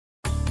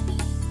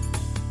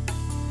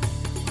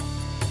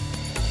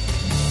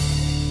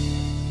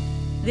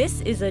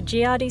This is a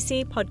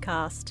GRDC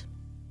podcast.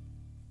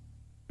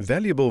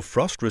 Valuable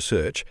Frost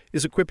research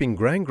is equipping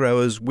grain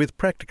growers with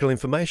practical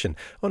information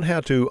on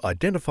how to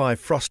identify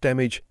frost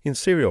damage in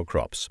cereal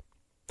crops.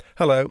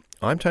 Hello,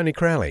 I'm Tony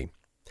Crowley.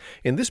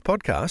 In this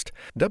podcast,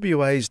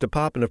 WA's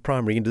Department of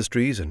Primary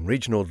Industries and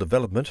Regional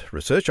Development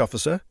Research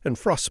Officer and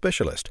Frost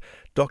Specialist,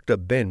 Dr.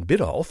 Ben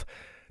Biddulph,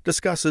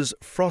 discusses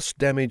frost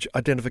damage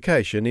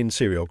identification in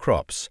cereal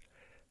crops.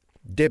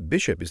 Deb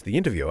Bishop is the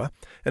interviewer,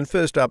 and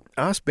first up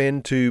asked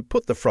Ben to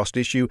put the frost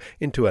issue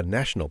into a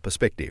national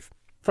perspective.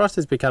 Frost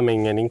is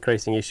becoming an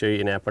increasing issue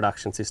in our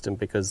production system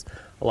because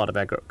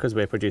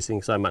we're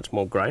producing so much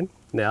more grain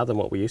now than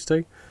what we used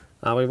to.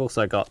 We've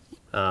also got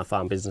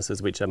farm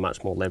businesses which are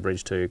much more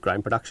leveraged to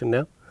grain production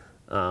now,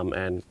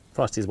 and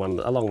frost is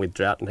along with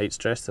drought and heat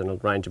stress and a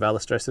range of other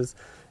stresses,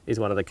 is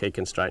one of the key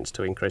constraints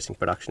to increasing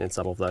production in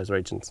some of those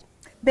regions.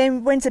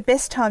 Ben, when's the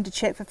best time to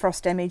check for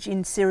frost damage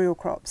in cereal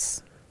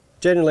crops?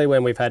 Generally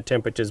when we've had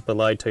temperatures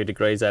below 2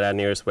 degrees at our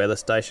nearest weather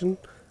station,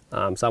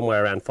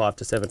 somewhere around 5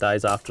 to 7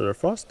 days after a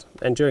frost.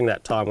 And during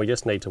that time we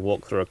just need to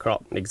walk through a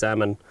crop and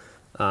examine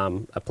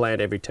a plant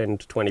every 10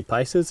 to 20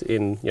 paces,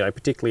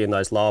 particularly in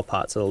those lower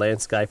parts of the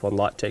landscape on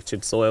light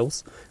textured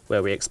soils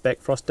where we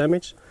expect frost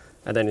damage,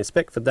 and then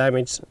inspect for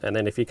damage, and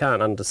then if you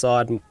can't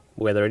undecide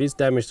whether it is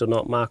damaged or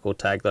not, mark or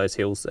tag those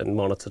hills and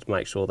monitor to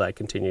make sure they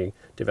continue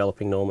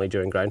developing normally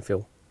during grain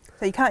fill.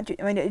 So you can't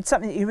it's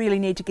something that you really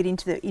need to get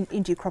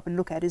into your crop and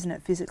look at, isn't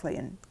it,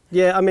 physically?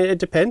 Yeah, it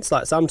depends.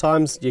 Like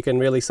sometimes you can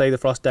really see the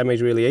frost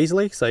damage really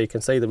easily, so you can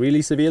see the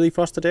really severely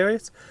frosted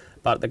areas.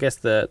 But I guess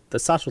the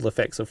subtle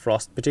effects of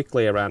frost,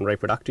 particularly around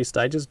reproductive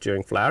stages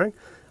during flowering,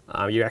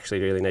 you actually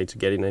really need to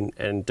get in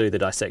and do the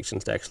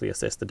dissections to actually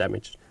assess the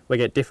damage. We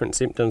get different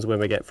symptoms when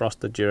we get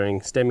frosted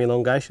during stem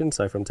elongation,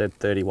 so from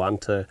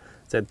Z31 to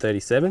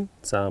Z37,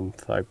 so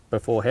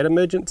before head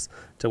emergence,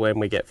 to when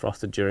we get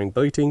frosted during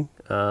booting,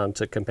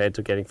 compared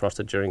to getting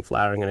frosted during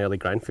flowering and early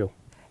grain fill.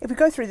 If we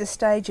go through the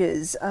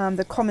stages,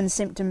 the common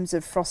symptoms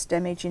of frost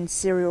damage in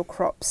cereal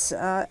crops,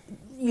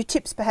 your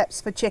tips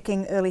perhaps for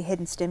checking early head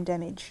and stem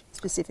damage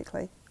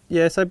specifically?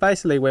 Yeah, so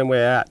basically when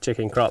we're out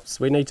checking crops,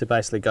 we need to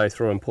basically go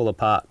through and pull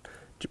apart,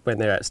 when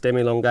they're at stem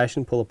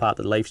elongation, pull apart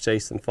the leaf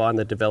sheaths and find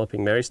the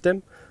developing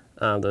meristem,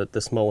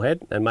 the small head,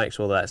 and make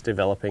sure that's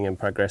developing and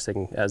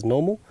progressing as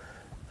normal.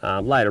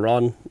 Later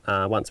on,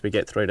 once we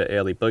get through to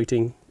early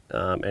booting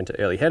and to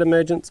early head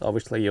emergence,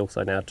 obviously you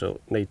also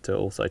need to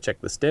also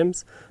check the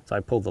stems, so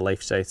pull the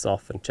leaf sheaths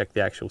off and check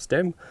the actual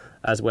stem,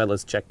 as well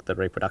as check the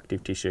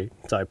reproductive tissue,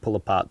 so pull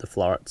apart the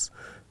florets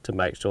to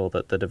make sure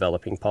that the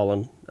developing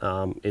pollen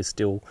is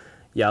still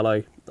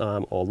yellow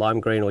or lime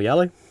green or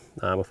yellow.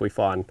 If we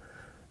find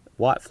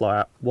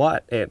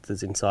white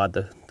anthers inside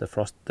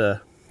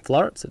the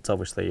florets, it's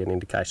obviously an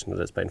indication that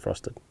it's been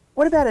frosted.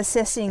 What about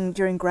assessing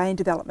during grain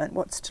development?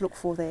 What's to look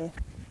for there?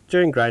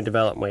 During grain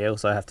development we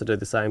also have to do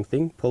the same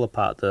thing, pull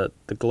apart the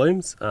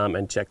glooms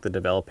and check the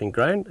developing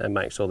grain and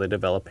make sure they're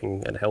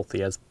developing and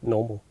healthy as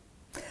normal.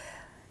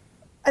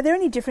 Are there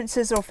any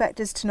differences or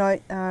factors to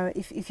note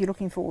if you're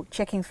looking for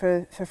checking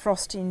for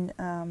frost in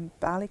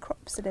barley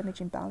crops, the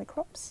damage in barley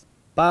crops?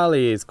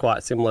 Barley is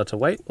quite similar to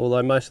wheat,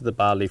 although most of the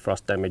barley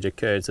frost damage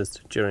occurs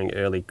during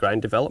early grain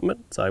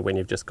development, so when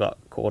you've just got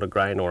quarter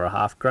grain or a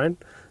half grain,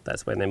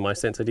 that's when they're most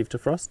sensitive to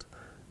frost.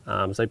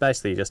 So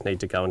basically you just need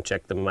to go and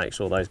check them and make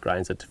sure those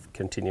grains are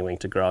continuing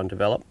to grow and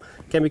develop.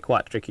 It can be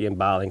quite tricky in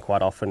barley, and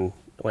quite often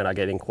when I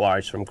get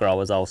inquiries from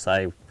growers I'll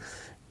say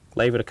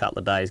leave it a couple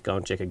of days, go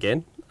and check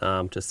again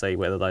to see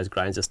whether those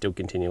grains are still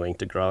continuing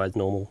to grow as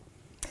normal.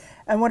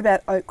 And what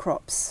about oat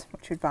crops?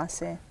 What's your advice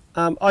there?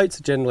 Oats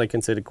are generally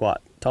considered quite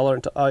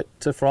tolerant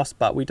to frost,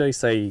 but we do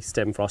see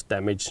stem frost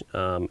damage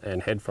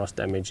and head frost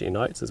damage in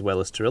oats as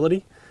well as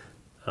sterility.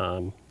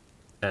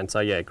 And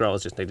so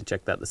growers just need to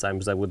check that the same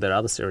as they would their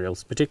other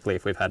cereals, particularly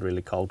if we've had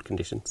really cold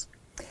conditions.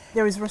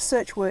 There is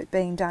research work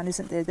being done,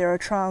 isn't there? There are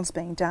trials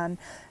being done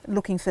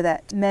looking for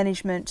that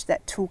management,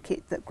 that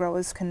toolkit that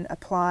growers can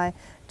apply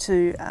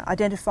to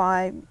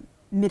identify,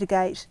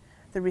 mitigate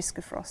the risk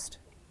of frost.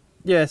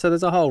 Yeah, so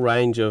there's a whole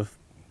range of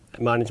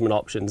management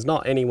options.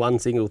 Not any one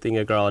single thing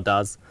a grower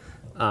does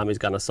is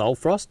going to solve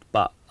frost,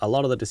 but a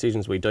lot of the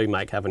decisions we do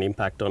make have an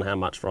impact on how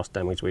much frost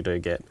damage we do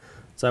get.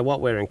 So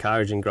what we're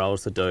encouraging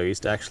growers to do is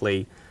to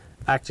actually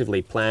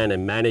actively plan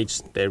and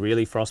manage their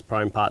really frost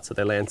prone parts of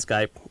their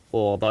landscape,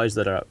 or those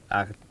that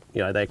are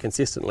they're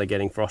consistently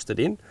getting frosted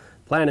in.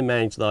 Plan and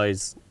manage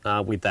those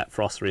with that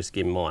frost risk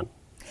in mind.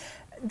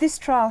 This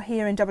trial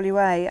here in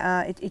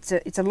WA,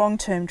 it's a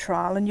long-term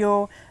trial, and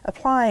you're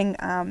applying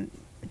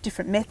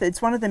different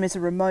methods. One of them is a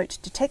remote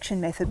detection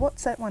method.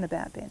 What's that one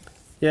about, Ben?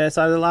 Yeah,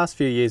 so the last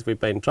few years we've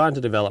been trying to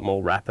develop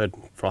more rapid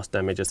frost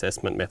damage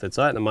assessment methods.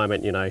 So at the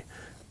moment,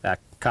 our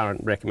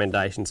current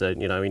recommendations are,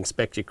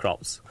 inspect your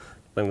crops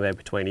when they're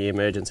between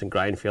emergence and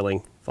grain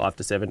filling 5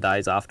 to 7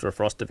 days after a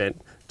frost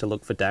event to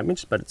look for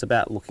damage, but it's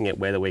about looking at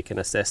whether we can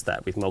assess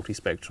that with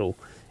multispectral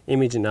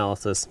image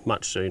analysis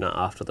much sooner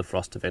after the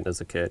frost event has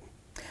occurred.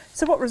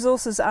 So what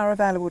resources are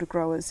available to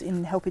growers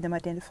in helping them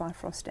identify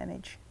frost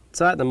damage?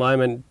 So at the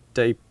moment,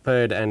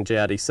 DPIRD and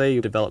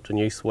GRDC developed a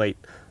new suite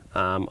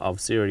of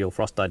cereal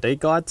frost ID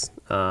guides,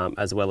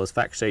 as well as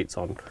fact sheets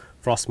on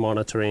frost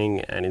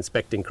monitoring and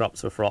inspecting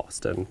crops for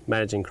frost and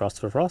managing crops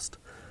for frost,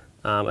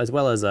 as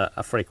well as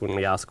a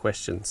frequently asked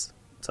questions.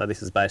 So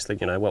this is basically,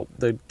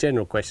 the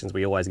general questions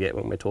we always get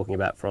when we're talking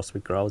about frost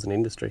with growers and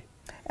industry.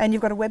 And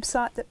you've got a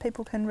website that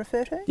people can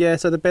refer to? Yeah,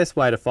 so the best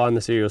way to find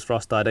the Cereals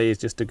Frost ID is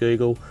just to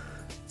Google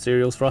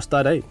Cereals Frost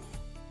ID.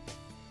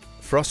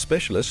 Frost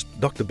specialist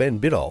Dr. Ben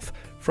Biddulph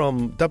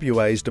from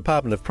WA's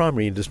Department of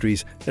Primary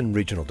Industries and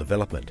Regional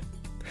Development.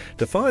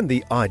 To find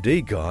the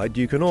ID guide,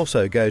 you can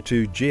also go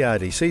to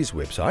GRDC's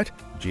website,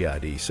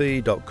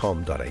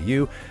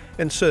 grdc.com.au,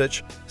 and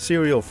search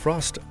Cereal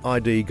Frost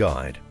ID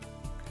Guide.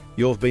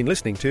 You've been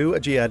listening to a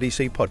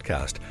GRDC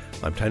podcast.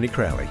 I'm Tony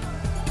Crowley.